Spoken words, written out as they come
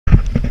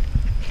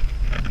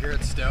here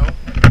at Stowe.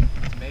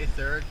 It's May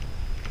 3rd.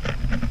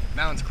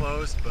 Mountain's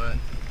closed, but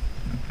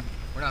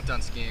we're not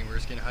done skiing. We're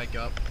just gonna hike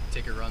up,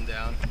 take a run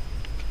down.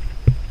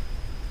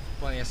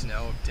 Plenty of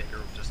snow, take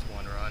just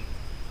one run.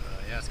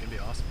 Yeah, it's gonna be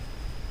awesome.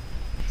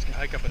 Just gonna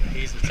hike up on the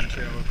Hazelton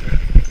Trail real quick.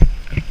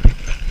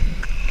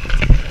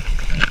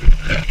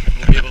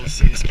 We'll be able to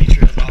see the ski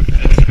trails off of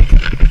this.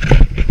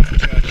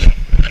 Judge.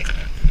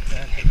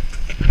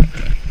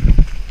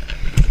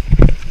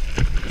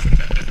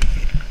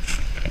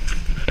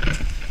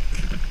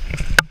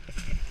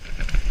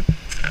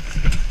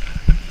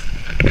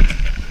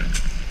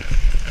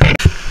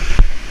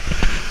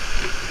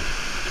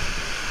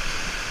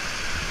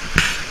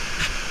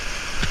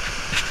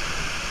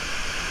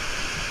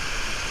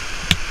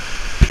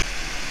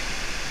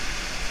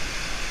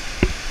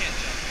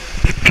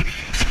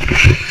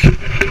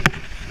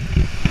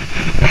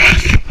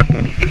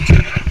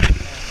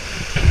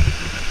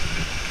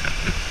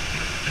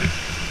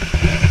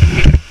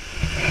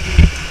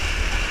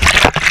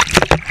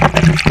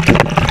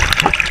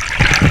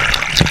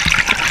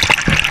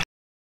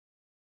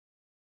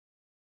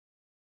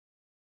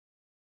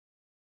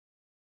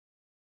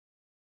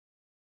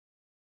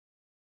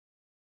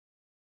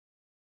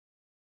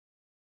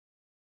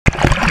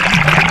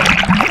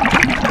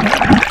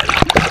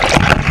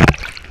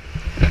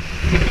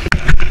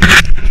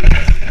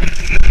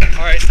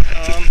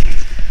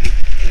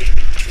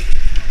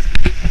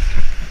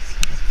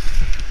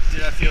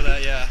 Did I feel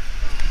that? Yeah.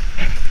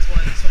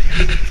 That's what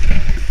you're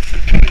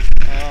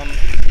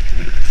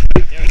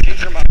yeah, we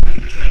changed our mind on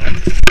the trail.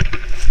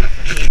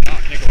 Actually,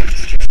 not gonna go up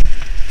this trail.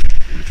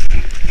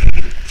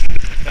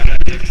 Bad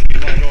idea, because we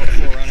want to go a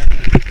 4-runner.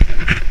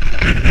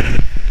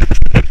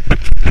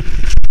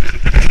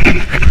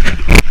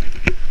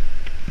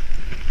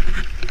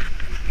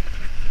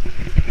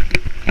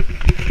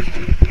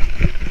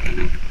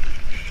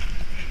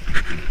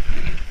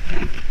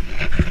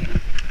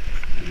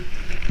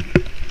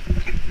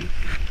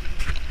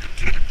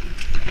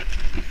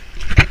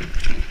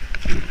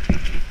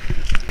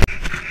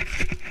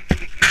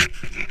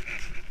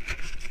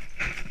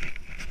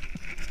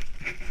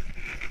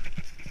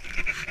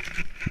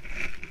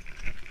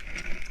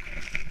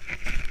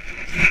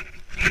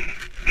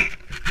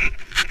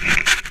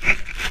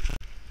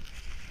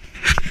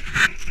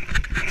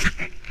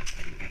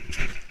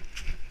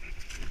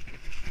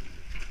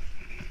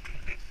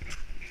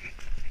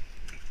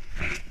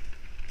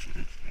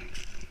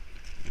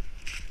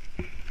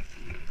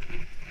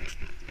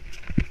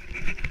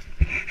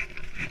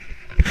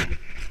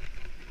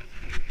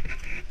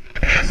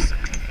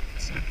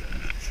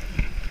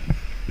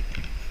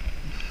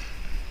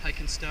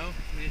 Hiking Stowe,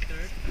 May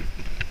 3rd.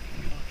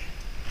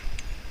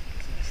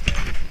 It's a nice day.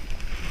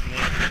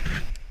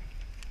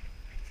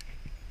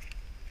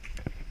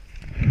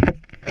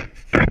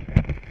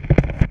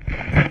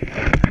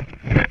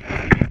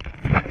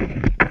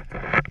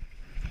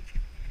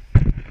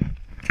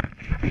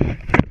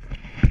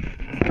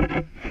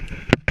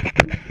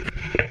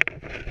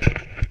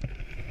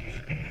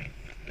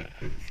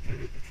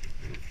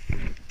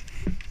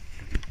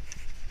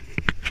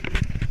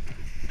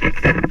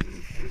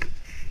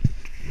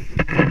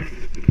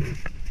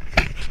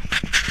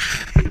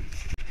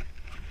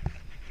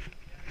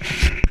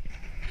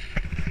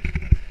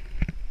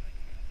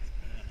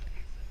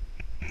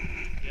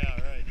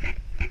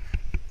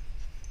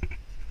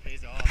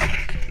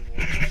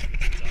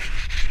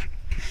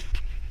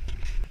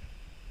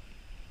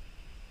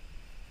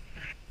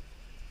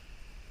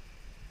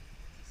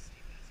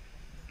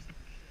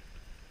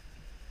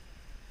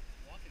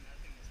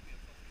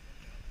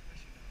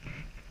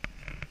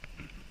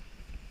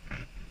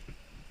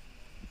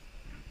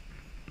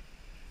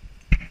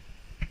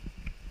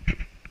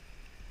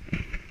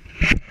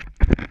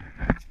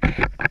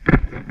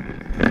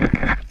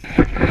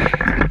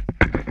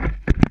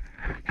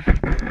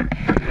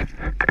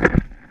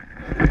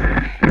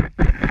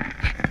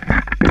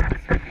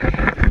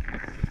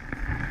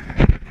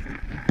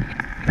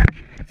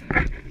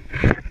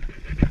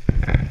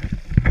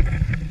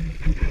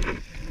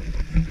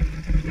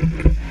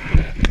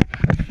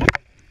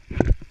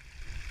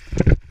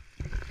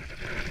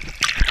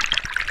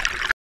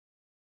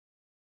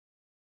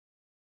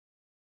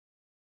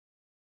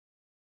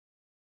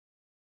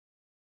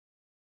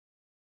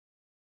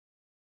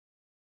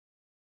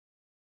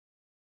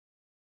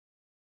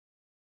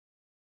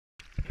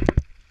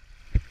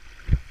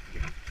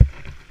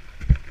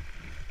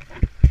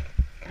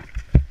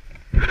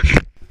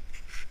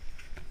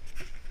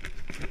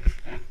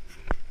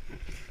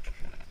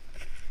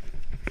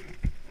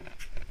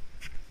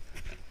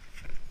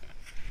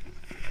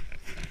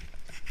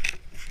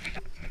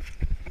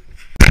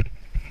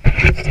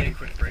 Let's take a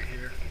quick break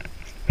here.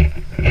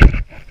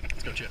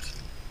 Let's go, Chips.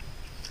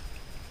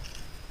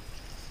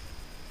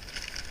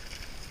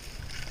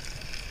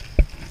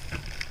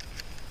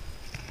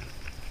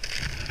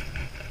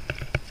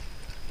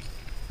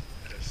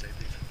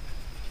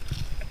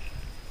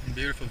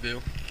 Beautiful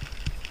view.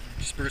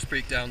 Spruce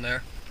Creek down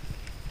there.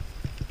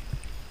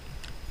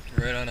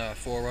 Right on a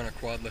 4-runner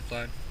quad lift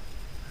line.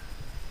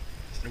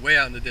 And way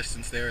out in the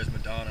distance there is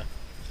Madonna.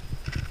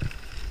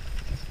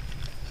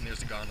 And there's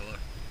the gondola.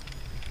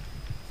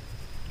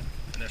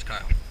 And there's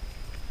Kyle.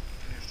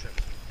 And there's Chip.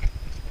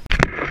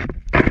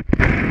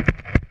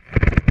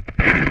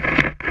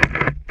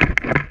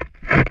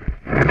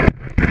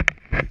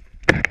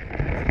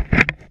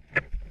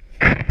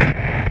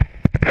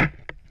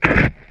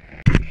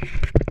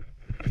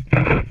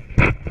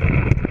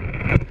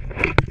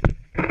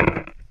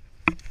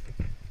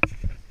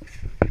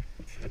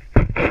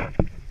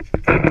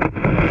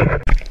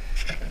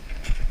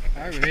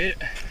 Alright, we made it.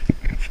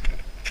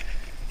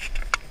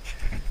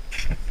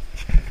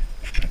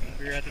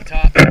 We're at the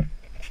top.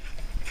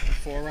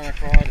 Forerunner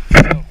quad at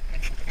Stowe.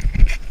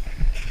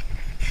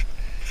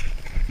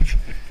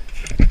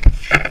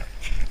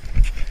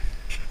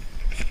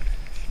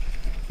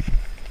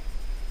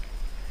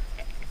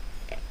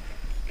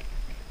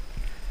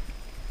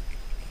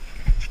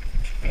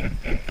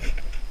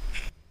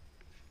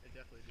 They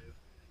definitely do.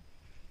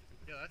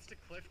 Yeah, that's the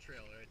cliff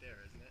trail right there,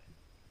 isn't it?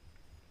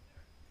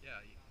 Yeah.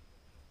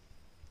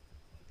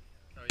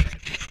 Oh yeah.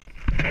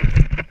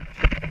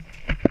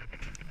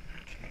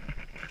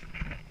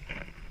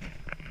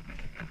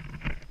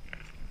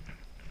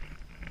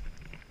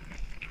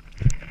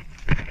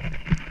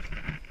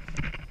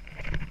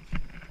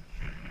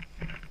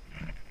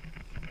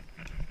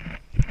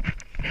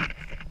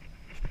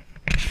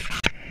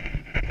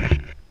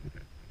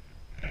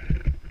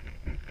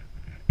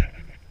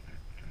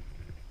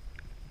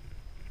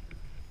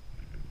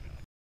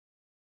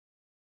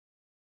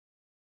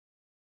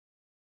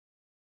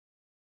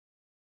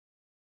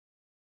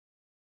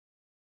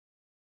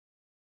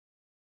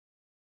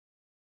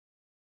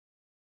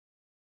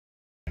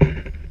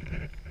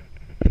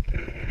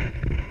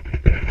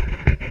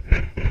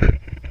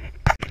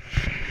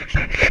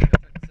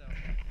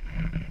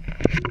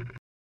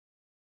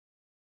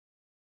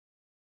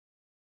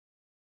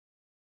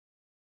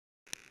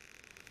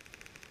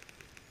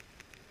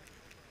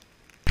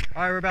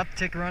 Alright, we're about to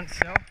take a run at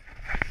Stowe.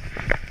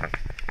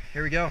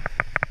 Here we go.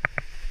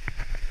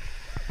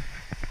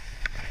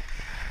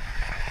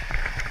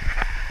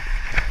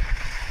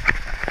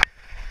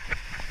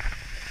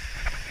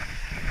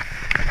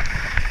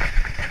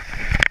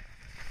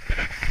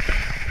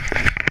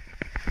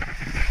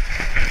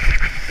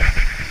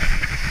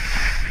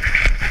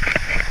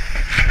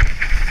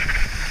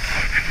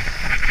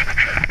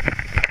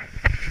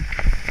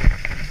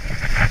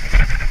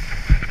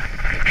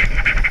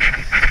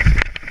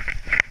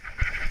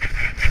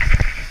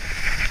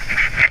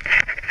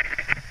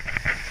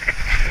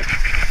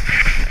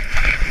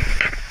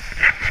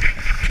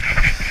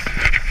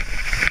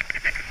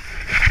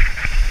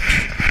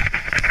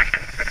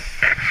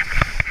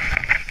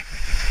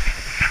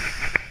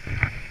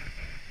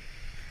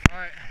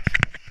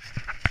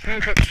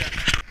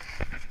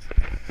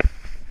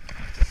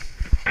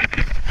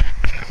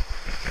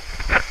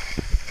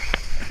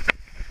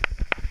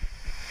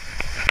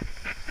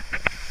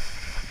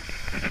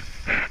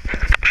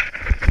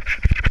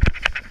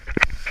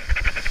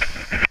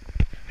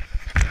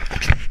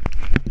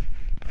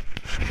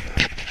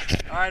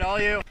 Alright, all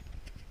you.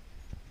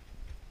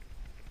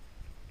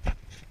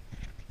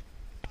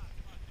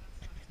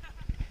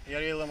 You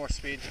gotta get a little more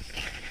speed.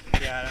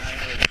 Yeah, I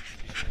don't really.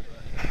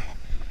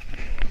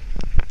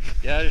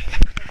 Yeah.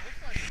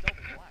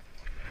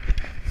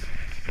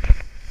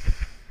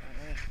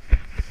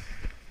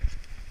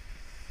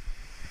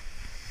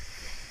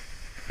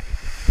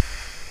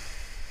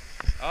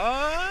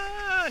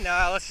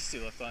 Nah, let's just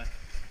do lift line.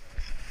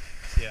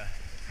 Yeah.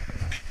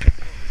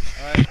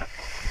 Alright.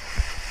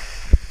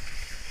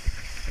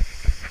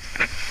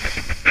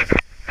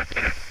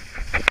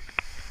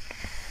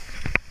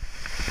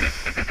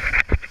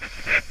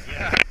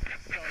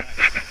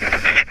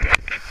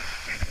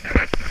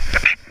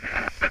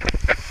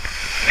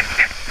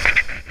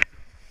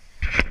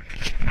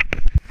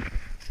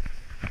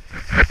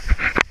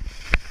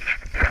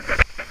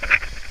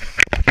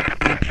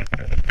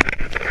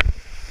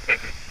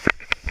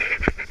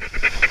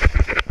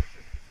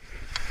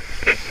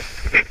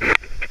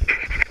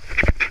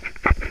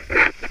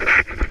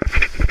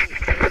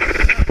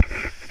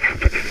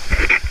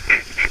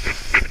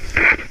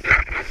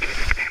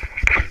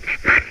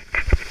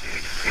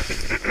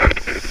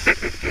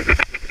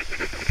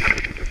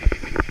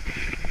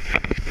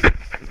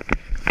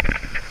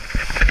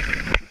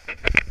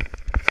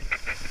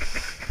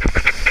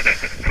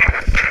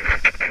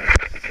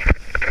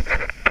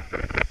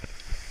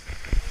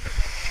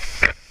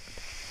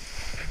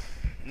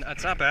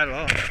 That's not bad at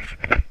all.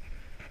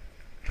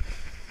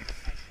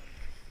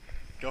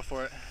 Go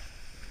for it.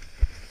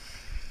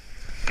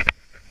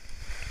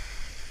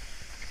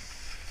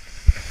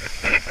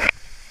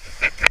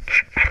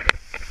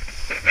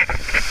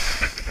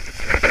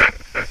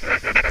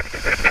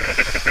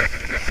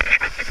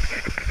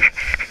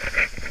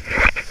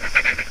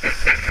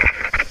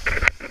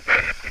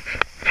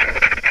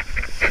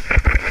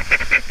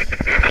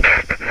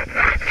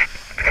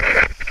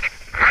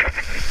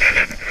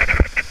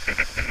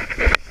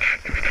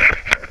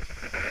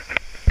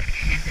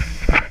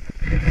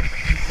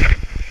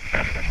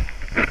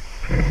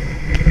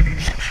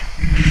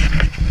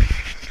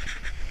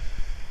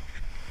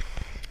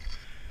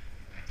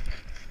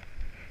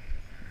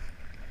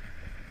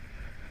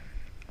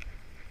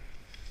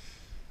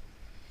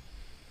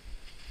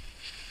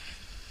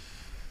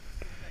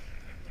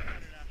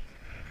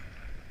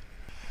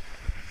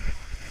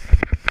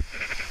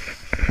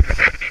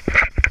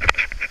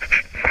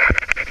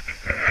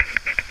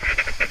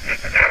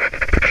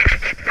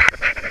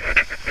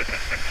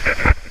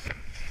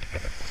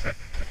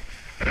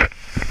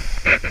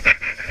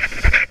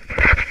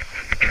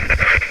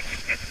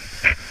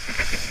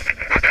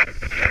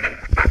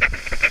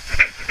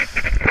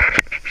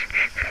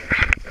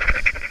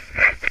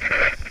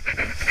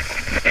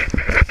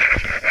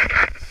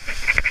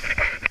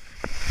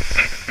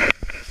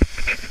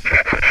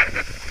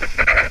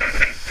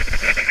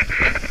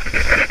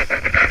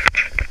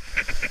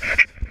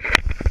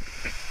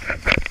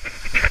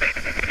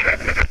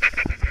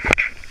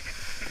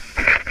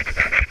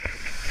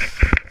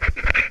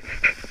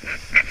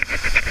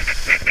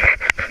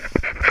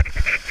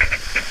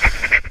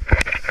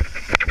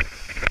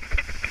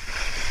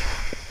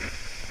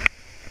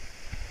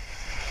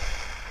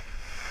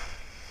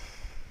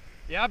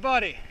 Yeah,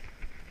 buddy.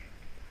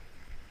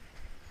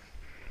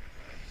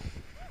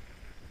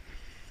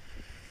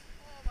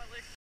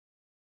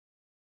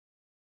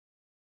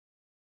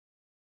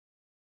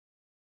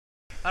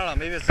 I don't know,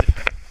 maybe it's...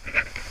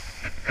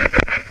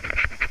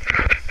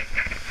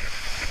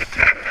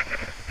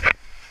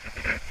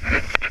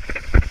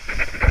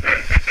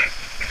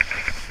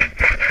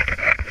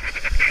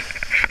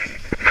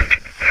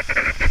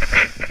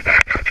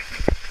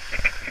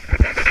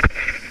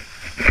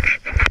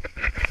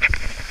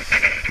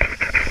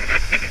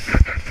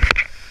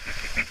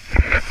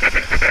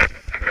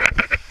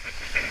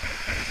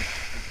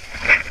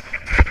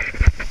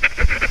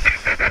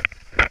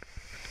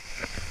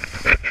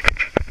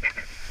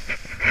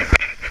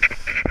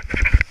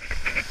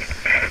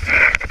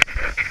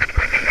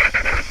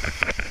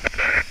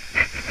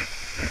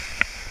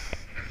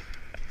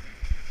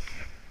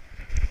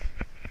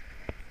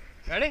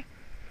 Ready?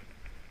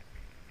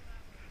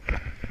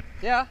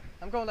 Yeah,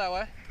 I'm going that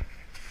way.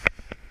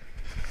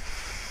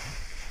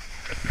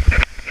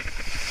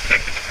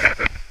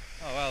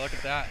 Oh wow, look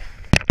at that.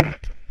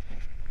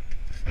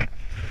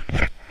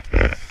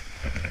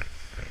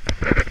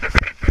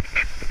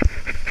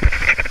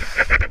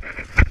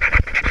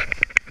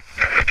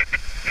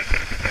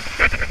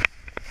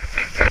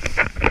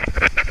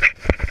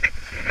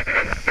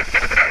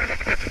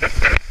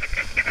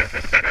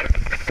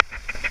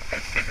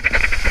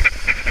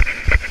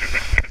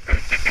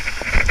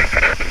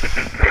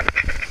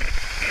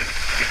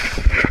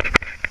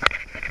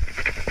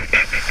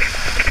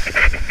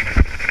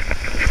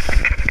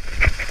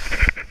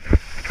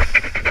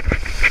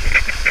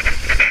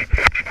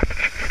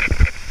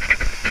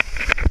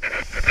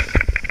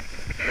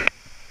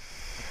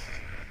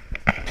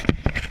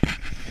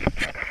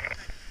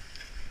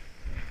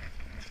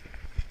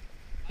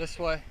 This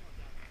way.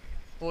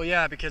 Well,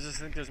 yeah, because I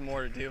think there's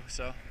more to do,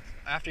 so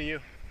after you.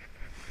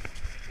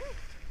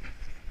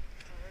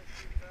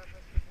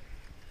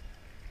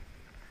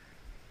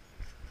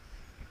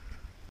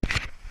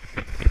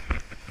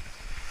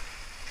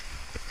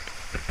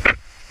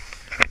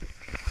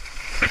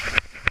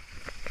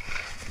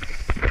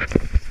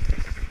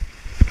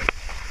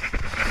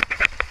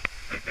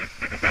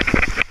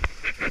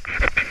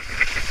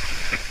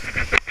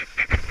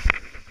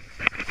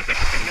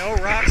 No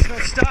rocks, no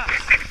stops.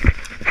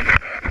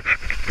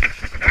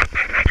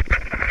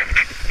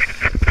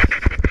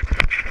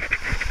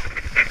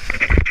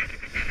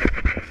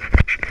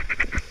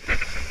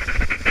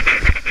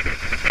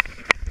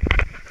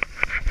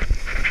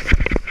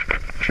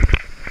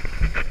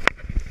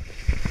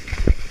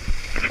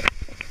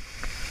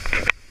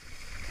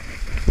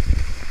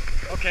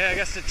 Okay, I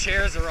guess the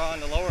chairs are on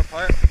the lower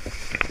part. I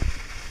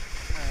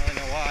don't really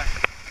know why.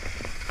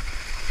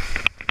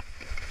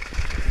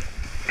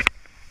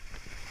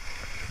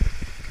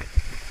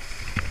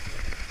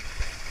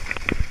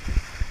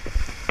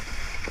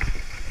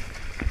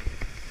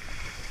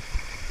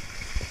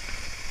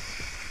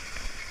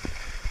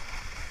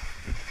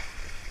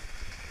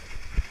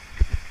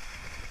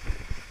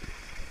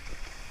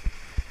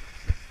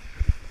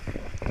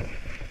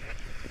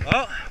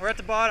 Well, we're at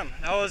the bottom.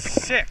 That was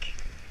sick.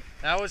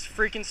 That was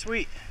freaking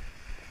sweet.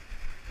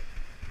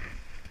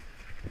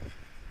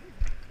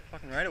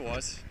 Fucking right it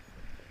was.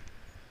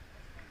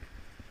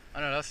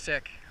 I know, that's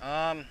sick.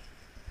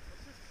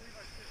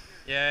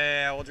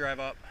 Yeah, we'll drive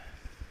up.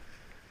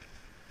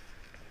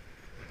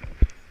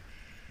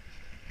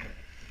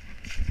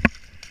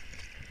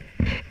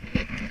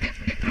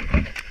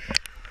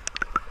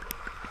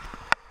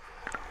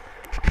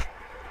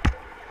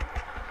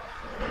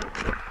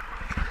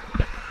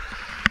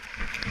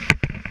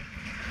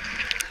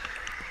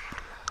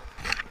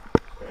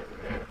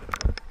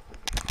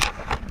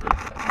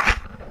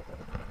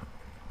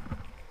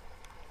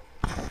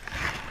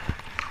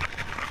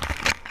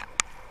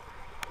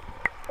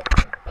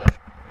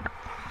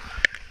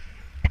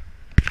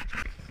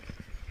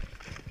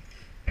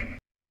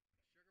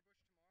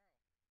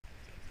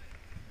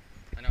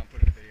 I know, I'm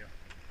putting a video.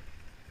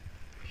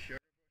 Sure.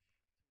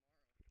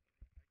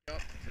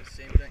 Yep, it's the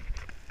same thing.